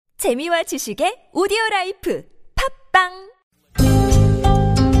재미와 지식의 오디오라이프 팝빵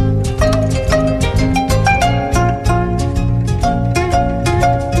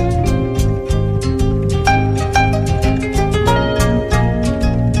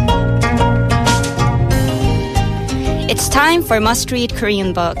It's time for must-read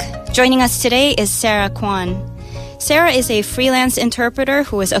Korean book. Joining us today is Sarah Kwan. Sarah is a freelance interpreter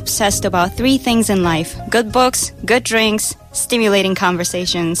who is obsessed about three things in life: good books, good drinks, stimulating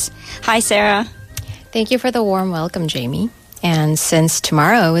conversations. Hi, Sarah. Thank you for the warm welcome, Jamie. And since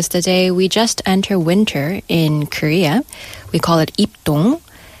tomorrow is the day we just enter winter in Korea, we call it 입동.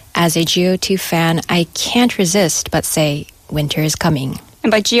 As a GOT fan, I can't resist but say winter is coming.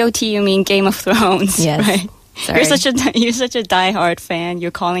 And by GOT, you mean Game of Thrones, Yes. right? Sorry. You're such a diehard fan.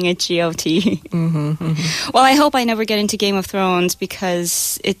 You're calling it GOT. Well, I hope I never get into Game of Thrones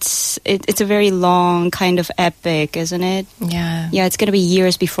because it's a very long kind of epic, isn't it? Yeah. Yeah, it's going to be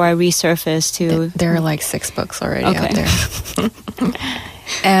years before I resurface to... There are like 6 books already Okay. out there.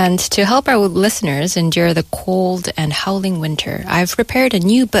 And to help our listeners endure the cold and howling winter, I've prepared a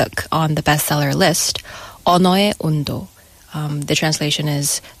new book on the bestseller list, 언어의 온도. The translation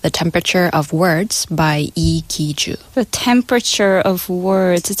is The Temperature of Words by Ki Joo. The Temperature of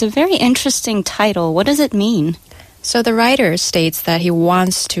Words. It's a very interesting title. What does it mean? So the writer states that he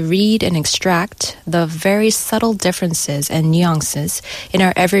wants to read and extract the very subtle differences and nuances in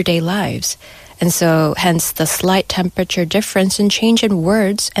our everyday lives. And so hence the slight temperature difference and change in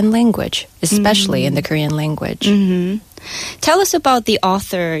words and language, especially in the Korean language. Tell us about the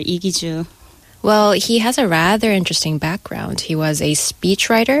author, Ki Joo. Well, he has a rather interesting background. He was a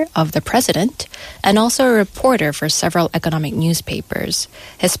speechwriter of the president and also a reporter for several economic newspapers.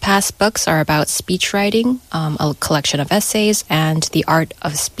 His past books are about speechwriting, a collection of essays, and the art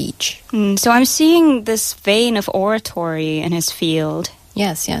of speech. So I'm seeing this vein of oratory in his field.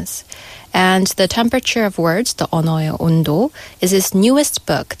 Yes, yes. And The Temperature of Words, the 언어의 온도, is his newest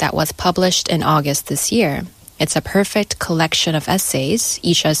book that was published in August this year. It's a perfect collection of essays.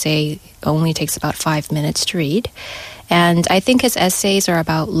 Each essay only takes about 5 minutes to read. And I think his essays are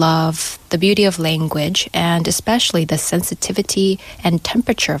about love, the beauty of language, and especially the sensitivity and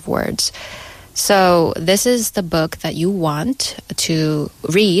temperature of words. So this is the book that you want to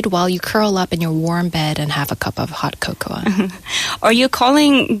read while you curl up in your warm bed and have a cup of hot cocoa. Are you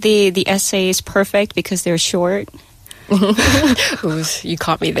calling the essays perfect because they're short? Ooh, you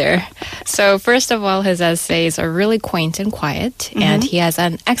caught me there. So first of all, his essays are really quaint and quiet, and he has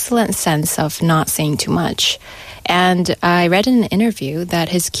an excellent sense of not saying too much. And I read in an interview that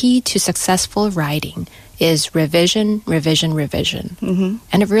his key to successful writing is revision, revision, revision.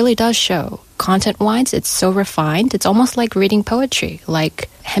 And it really does show. Content-wise, it's so refined. It's almost like reading poetry, like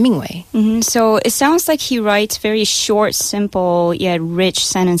Hemingway. So it sounds like he writes very short, simple, yet rich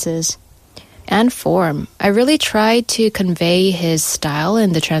sentences. And form. I really tried to convey his style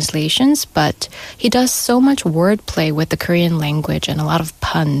in the translations, but he does so much wordplay with the Korean language and a lot of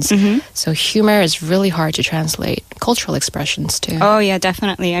puns. So humor is really hard to translate. Cultural expressions, too. Oh, yeah,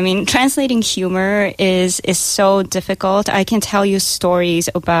 definitely. I mean, translating humor is so difficult. I can tell you stories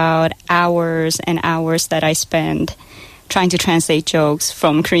about hours and hours that I spend trying to translate jokes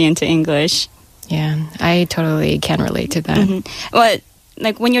from Korean to English. Yeah, I totally can relate to that. But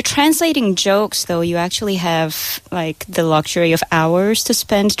like when you're translating jokes, though, you actually have like the luxury of hours to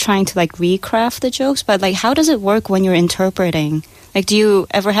spend trying to like recraft the jokes. But like, how does it work when you're interpreting? Like, do you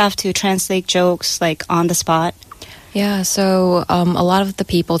ever have to translate jokes like on the spot? Yeah, so a lot of the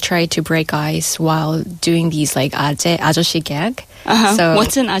people try to break ice while doing these like 아저씨 gag. So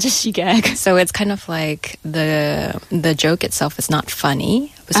what's an 아저씨 gag? So it's kind of like the joke itself is not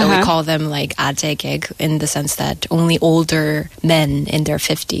funny. So we call them like 아재 gag in the sense that only older men in their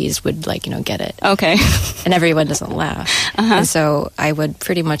 50s would like, get it. Okay. And everyone doesn't laugh. And so I would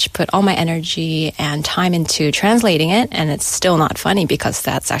pretty much put all my energy and time into translating it, and it's still not funny because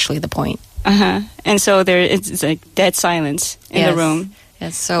that's actually the point. And so it's like dead silence in the room.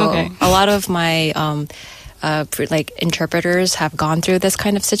 Yes. So a lot of my interpreters have gone through this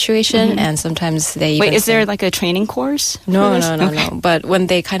kind of situation, and sometimes they Wait, is there like a training course? No. But when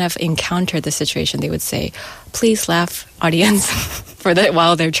they kind of encounter the situation, they would say, "Please laugh, audience,"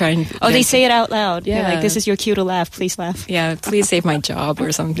 while they're trying. Oh, they say it out loud. Yeah, like this is your cue to laugh. Please laugh. Yeah, please save my job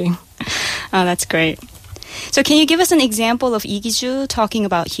or something. Oh, that's great. So, can you give us an example of Ki Joo talking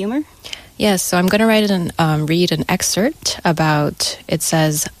about humor? Yes, so I'm going to read an excerpt about, it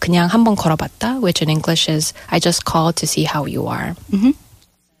says, 그냥 한번 걸어봤다, which in English is, I just called to see how you are.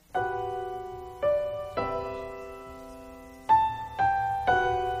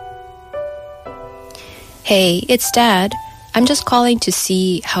 Hey, it's Dad. I'm just calling to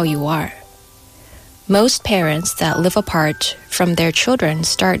see how you are. Most parents that live apart from their children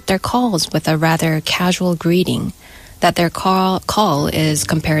start their calls with a rather casual greeting that their call is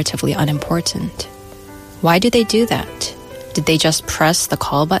comparatively unimportant. Why do they do that? Did they just press the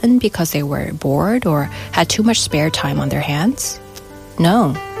call button because they were bored or had too much spare time on their hands?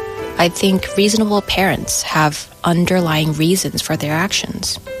 No. I think reasonable parents have underlying reasons for their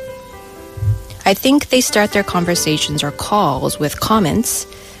actions. I think they start their conversations or calls with comments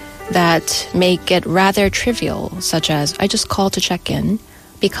that make it rather trivial, such as, I just called to check in,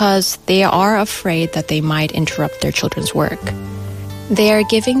 because they are afraid that they might interrupt their children's work. They are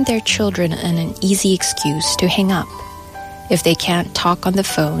giving their children an easy excuse to hang up if they can't talk on the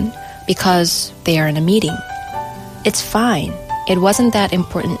phone because they are in a meeting. It's fine. It wasn't that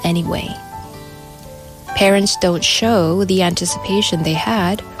important anyway. Parents don't show the anticipation they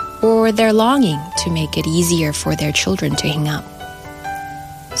had or their longing to make it easier for their children to hang up.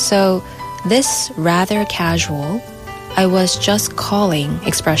 So this rather casual, I was just calling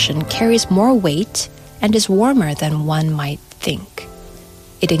expression carries more weight and is warmer than one might think.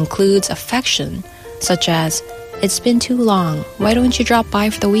 It includes affection, such as, it's been too long, why don't you drop by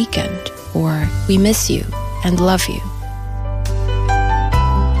for the weekend? Or, we miss you and love you.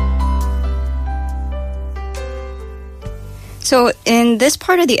 So in this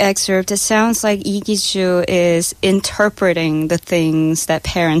part of the excerpt, it sounds like Ki Joo is interpreting the things that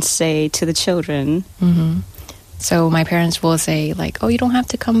parents say to the children. Mm-hmm. So my parents will say, like, oh, you don't have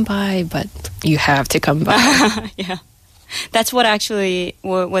to come by, but you have to come by. Yeah. That's what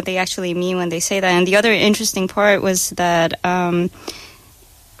they actually mean when they say that. And the other interesting part was that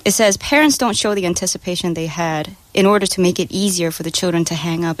it says parents don't show the anticipation they had in order to make it easier for the children to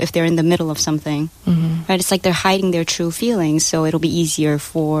hang up if they're in the middle of something. Mm-hmm. Right? It's like they're hiding their true feelings, so it'll be easier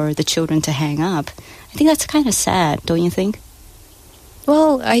for the children to hang up. I think that's kind of sad, don't you think?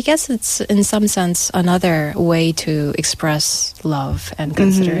 Well, I guess it's in some sense another way to express love and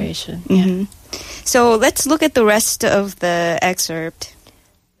consideration. Mm-hmm. Yeah. Mm-hmm. So let's look at the rest of the excerpt.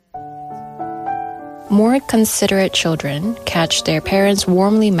 More considerate children catch their parents'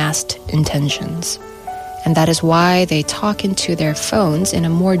 warmly masked intentions. And that is why they talk into their phones in a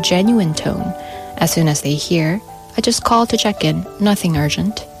more genuine tone as soon as they hear, I just called to check in, nothing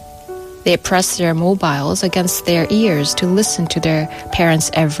urgent. They press their mobiles against their ears to listen to their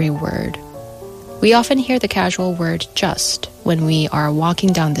parents' every word. We often hear the casual word just when we are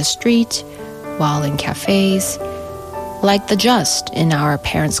walking down the street, while in cafes, like the just in our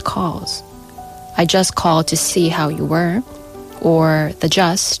parents' calls. I just called to see how you were, or the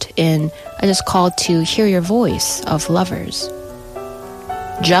just in I just called to hear your voice of lovers.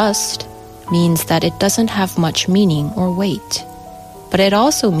 Just means that it doesn't have much meaning or weight, but it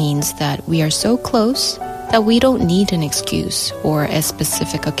also means that we are so close that we don't need an excuse or a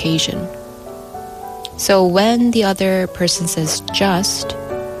specific occasion. So when the other person says just,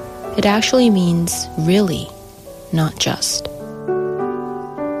 it actually means really, not just.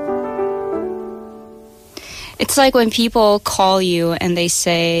 It's like when people call you and they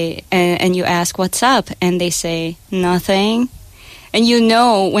say, and you ask, what's up? And they say, nothing. And you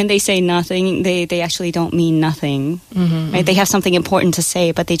know when they say nothing, they actually don't mean nothing. Mm-hmm, right? They have something important to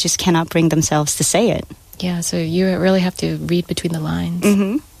say, but they just cannot bring themselves to say it. Yeah, so you really have to read between the lines.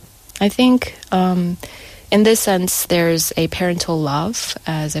 Mm-hmm. I think in this sense, there's a parental love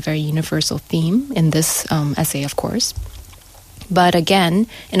as a very universal theme in this essay, of course. But again,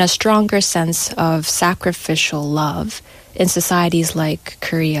 in a stronger sense of sacrificial love in societies like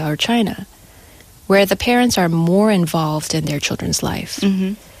Korea or China, where the parents are more involved in their children's life.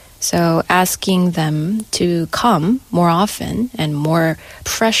 Mm-hmm. So asking them to come more often and more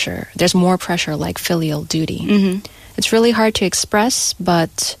pressure, there's more pressure like filial duty. Mm-hmm. It's really hard to express,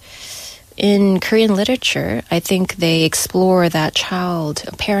 but in Korean literature, I think they explore that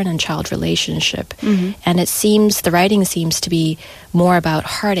parent and child relationship. Mm-hmm. And it seems, the writing seems to be more about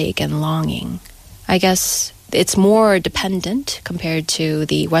heartache and longing. I guess it's more dependent compared to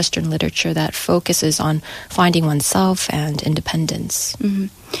the Western literature that focuses on finding oneself and independence. Mm-hmm.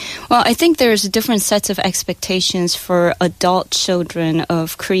 Well, I think there's different sets of expectations for adult children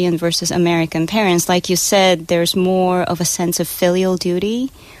of Korean versus American parents. Like you said, there's more of a sense of filial duty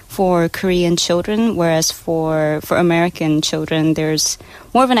for Korean children, whereas for American children, there's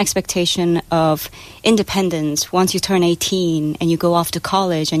more of an expectation of independence. Once you turn 18 and you go off to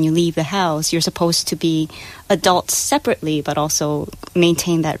college and you leave the house, you're supposed to be adults separately, but also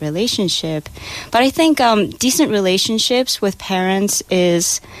maintain that relationship. But I think decent relationships with parents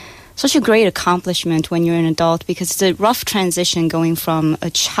is such a great accomplishment when you're an adult because it's a rough transition going from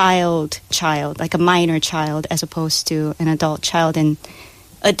a child, like a minor child, as opposed to an adult child and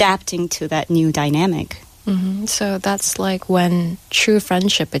adapting to that new dynamic. Mm-hmm. So that's like when true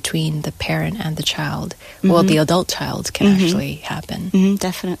friendship between the parent and the child, well, the adult child can actually happen.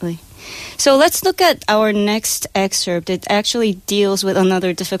 Definitely. So let's look at our next excerpt. It actually deals with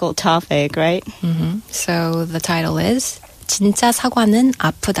another difficult topic, right? So the title is 진짜 사과는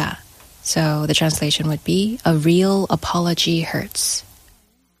아프다. So the translation would be A Real Apology Hurts.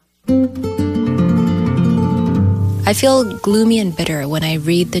 I feel gloomy and bitter when I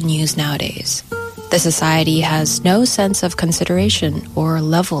read the news nowadays. The society has no sense of consideration or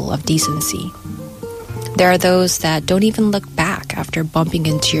level of decency. There are those that don't even look back after bumping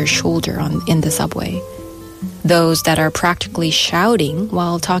into your shoulder in the subway. Those that are practically shouting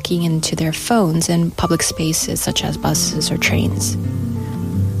while talking into their phones in public spaces such as buses or trains.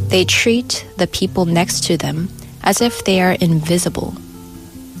 They treat the people next to them as if they are invisible.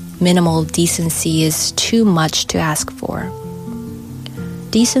 Minimal decency is too much to ask for.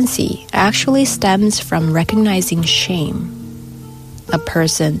 Decency actually stems from recognizing shame. A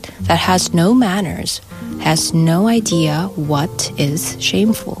person that has no manners has no idea what is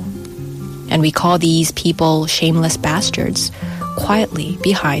shameful. And we call these people shameless bastards quietly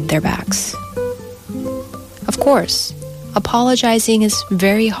behind their backs. Of course, apologizing is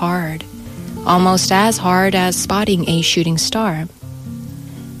very hard, almost as hard as spotting a shooting star.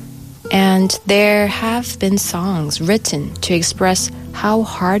 And there have been songs written to express how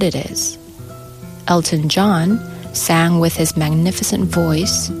hard it is. Elton John sang with his magnificent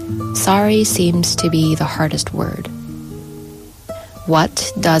voice, "Sorry seems to be the hardest word."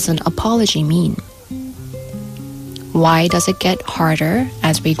 What does an apology mean? Why does it get harder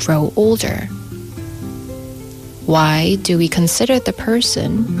as we grow older? Why do we consider the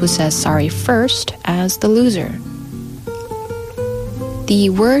person who says sorry first as the loser? The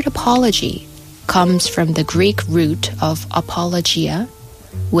word apology comes from the Greek root of apologia,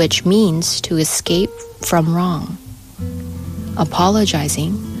 which means to escape from wrong.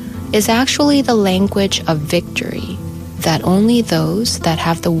 Apologizing is actually the language of victory that only those that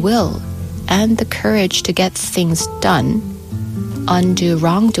have the will and the courage to get things done, undo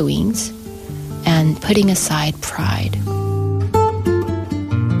wrongdoings, and putting aside pride.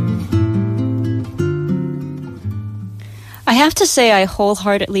 I have to say I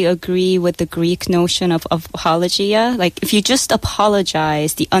wholeheartedly agree with the Greek notion of apologia. Like, if you just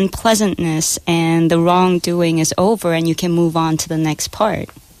apologize, the unpleasantness and the wrongdoing is over and you can move on to the next part.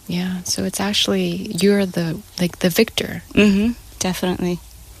 Yeah, so it's actually, you're the victor. Definitely.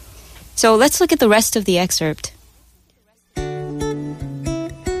 So let's look at the rest of the excerpt.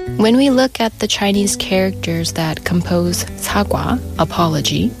 When we look at the Chinese characters that compose 사과,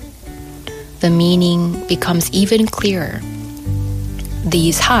 apology, the meaning becomes even clearer.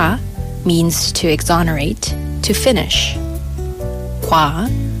 The 사 means to exonerate, to finish. 과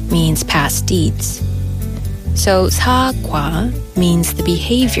means past deeds. So 사과 means the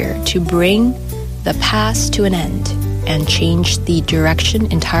behavior to bring the past to an end and change the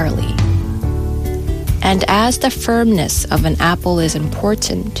direction entirely. And as the firmness of an apple is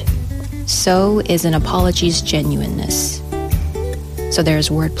important, so is an apology's genuineness. So there's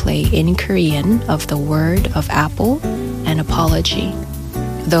wordplay in Korean of the word of apple and apology,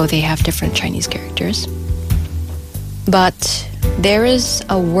 though they have different Chinese characters. But there is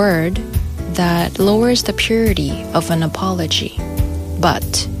a word that lowers the purity of an apology.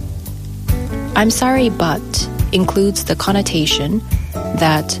 But. I'm sorry, but includes the connotation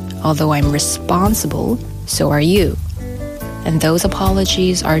that although I'm responsible, so are you. And those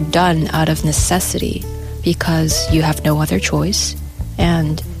apologies are done out of necessity because you have no other choice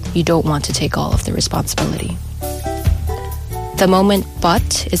and you don't want to take all of the responsibility. The moment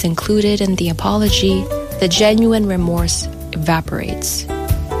but is included in the apology, the genuine remorse evaporates.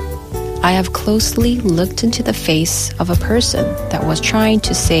 I have closely looked into the face of a person that was trying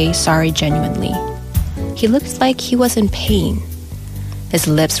to say sorry genuinely. He looked like he was in pain. His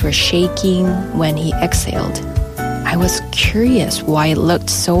lips were shaking when he exhaled. I was curious why it looked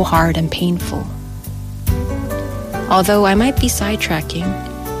so hard and painful. Although I might be sidetracking,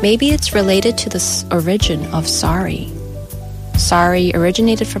 maybe it's related to the origin of sorry. Sorry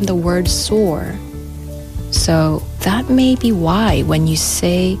originated from the word sore. So that may be why when you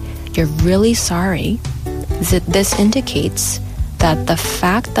say you're really sorry, this indicates that the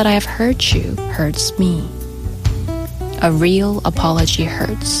fact that I have hurt you hurts me. A real apology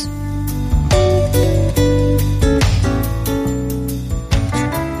hurts.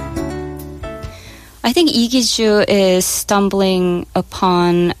 I I think Ki-joo is stumbling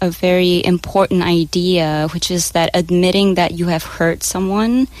upon a very important idea, which is that admitting that you have hurt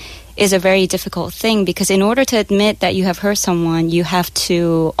someone is a very difficult thing, because in order to admit that you have hurt someone, you have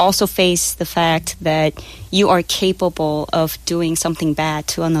to also face the fact that you are capable of doing something bad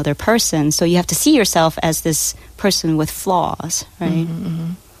to another person. So you have to see yourself as this person with flaws, right?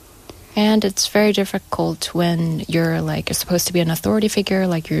 Mm-hmm. And it's very difficult when you're supposed to be an authority figure,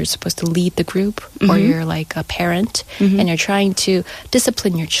 like you're supposed to lead the group, or you're like a parent, and you're trying to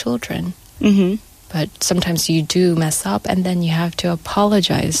discipline your children. But sometimes you do mess up, and then you have to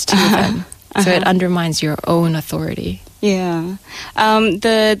apologize to them. So it undermines your own authority. Yeah.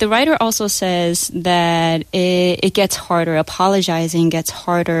 The writer also says that it gets harder. Apologizing gets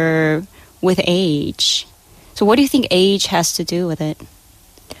harder with age. So what do you think age has to do with it?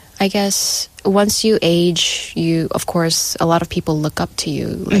 I guess once you age, of course, a lot of people look up to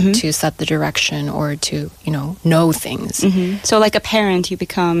you, to set the direction or to, know things. So like a parent, you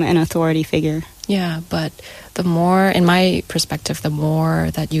become an authority figure. Yeah, but the more, in my perspective, the more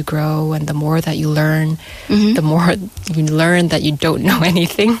that you grow and the more that you learn, the more you learn that you don't know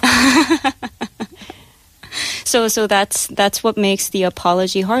anything. So that's what makes the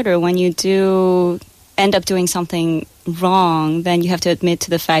apology harder. When you do end up doing something wrong, then you have to admit to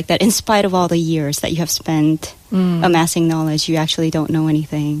the fact that in spite of all the years that you have spent amassing knowledge, you actually don't know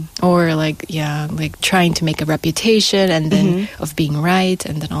anything. Or trying to make a reputation and then of being right,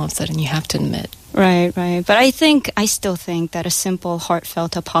 and then all of a sudden you have to admit. Right. But I still think that a simple,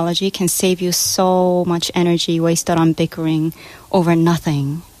 heartfelt apology can save you so much energy wasted on bickering over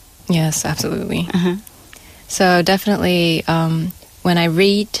nothing. Yes, absolutely. So definitely, when I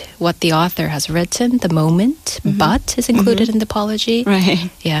read what the author has written, the moment "but" is included in the apology.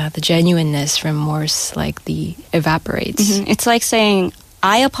 Right. Yeah, the genuineness, remorse, evaporates. It's like saying,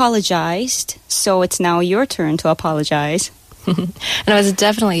 I apologized, so it's now your turn to apologize. And I was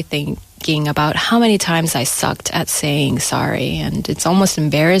definitely thinking about how many times I sucked at saying sorry, and it's almost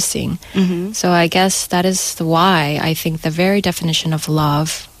embarrassing. So I guess that is why I think the very definition of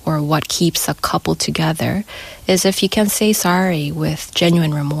love, or what keeps a couple together, is if you can say sorry with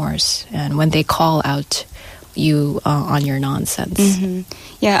genuine remorse and when they call out you on your nonsense.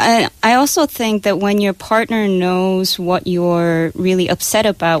 Yeah, I also think that when your partner knows what you're really upset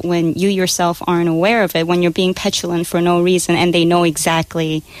about, when you yourself aren't aware of it, when you're being petulant for no reason and they know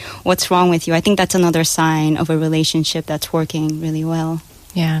exactly what's wrong with you, I think that's another sign of a relationship that's working really well.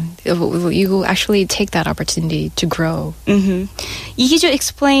 Yeah, you actually take that opportunity to grow. Ki Joo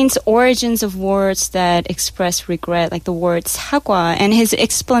explains origins of words that express regret, like the word 사과, and his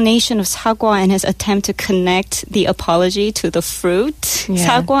explanation of 사과 and his attempt to connect the apology to the fruit,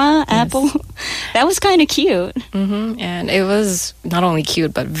 사과, apple. That was kind of cute. And it was not only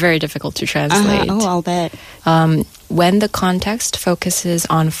cute, but very difficult to translate. Oh, I'll bet. When the context focuses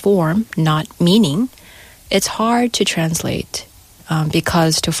on form, not meaning, it's hard to translate.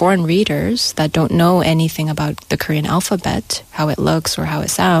 Because to foreign readers that don't know anything about the Korean alphabet, how it looks or how it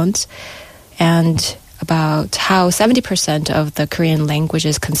sounds, and about how 70% of the Korean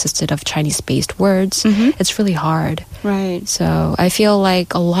languages consisted of Chinese-based words, it's really hard. Right. So I feel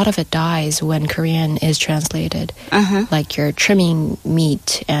like a lot of it dies when Korean is translated. Like you're trimming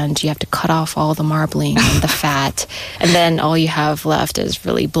meat and you have to cut off all the marbling and the fat, and then all you have left is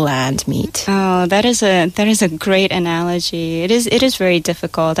really bland meat. Oh, that is a great analogy. It is very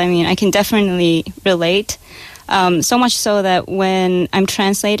difficult. I mean, I can definitely relate. So much so that when I'm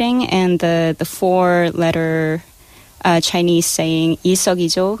translating and the four-letter Chinese saying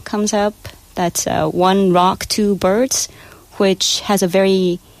일석이조 comes up, that's one rock, two birds, which has a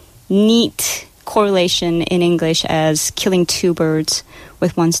very neat correlation in English as killing two birds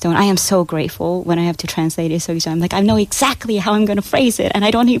with one stone. I am so grateful when I have to translate 일석이조. I'm like, I know exactly how I'm going to phrase it, and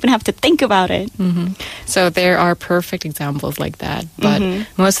I don't even have to think about it. So there are perfect examples like that. But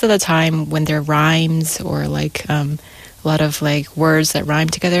most of the time when there are rhymes or a lot of words that rhyme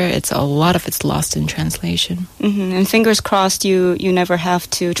together, a lot of it's lost in translation. And fingers crossed you never have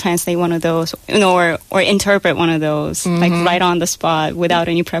to translate one of those, or interpret one of those, right on the spot without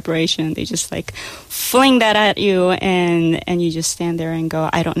any preparation. They just fling that at you, and you just stand there and go,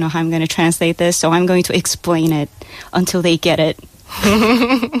 I don't know how I'm going to translate this, so I'm going to explain it until they get it.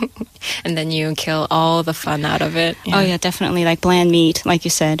 And then you kill all the fun out of it. Yeah. Oh yeah, definitely, like bland meat, like you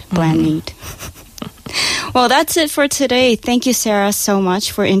said, bland meat. Well, that's it for today. Thank you, Sarah, so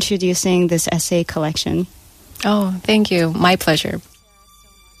much for introducing this essay collection. Oh, thank you. My pleasure.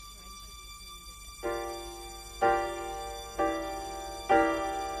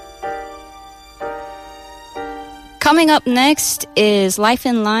 Coming up next is Life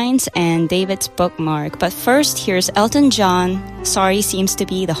in Lines and David's Bookmark. But first, here's Elton John. Sorry seems to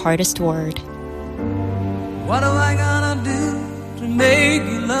be the hardest word. What am I gonna do to make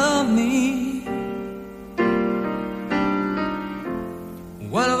you love me?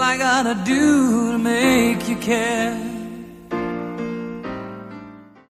 What am I gonna do to make you care?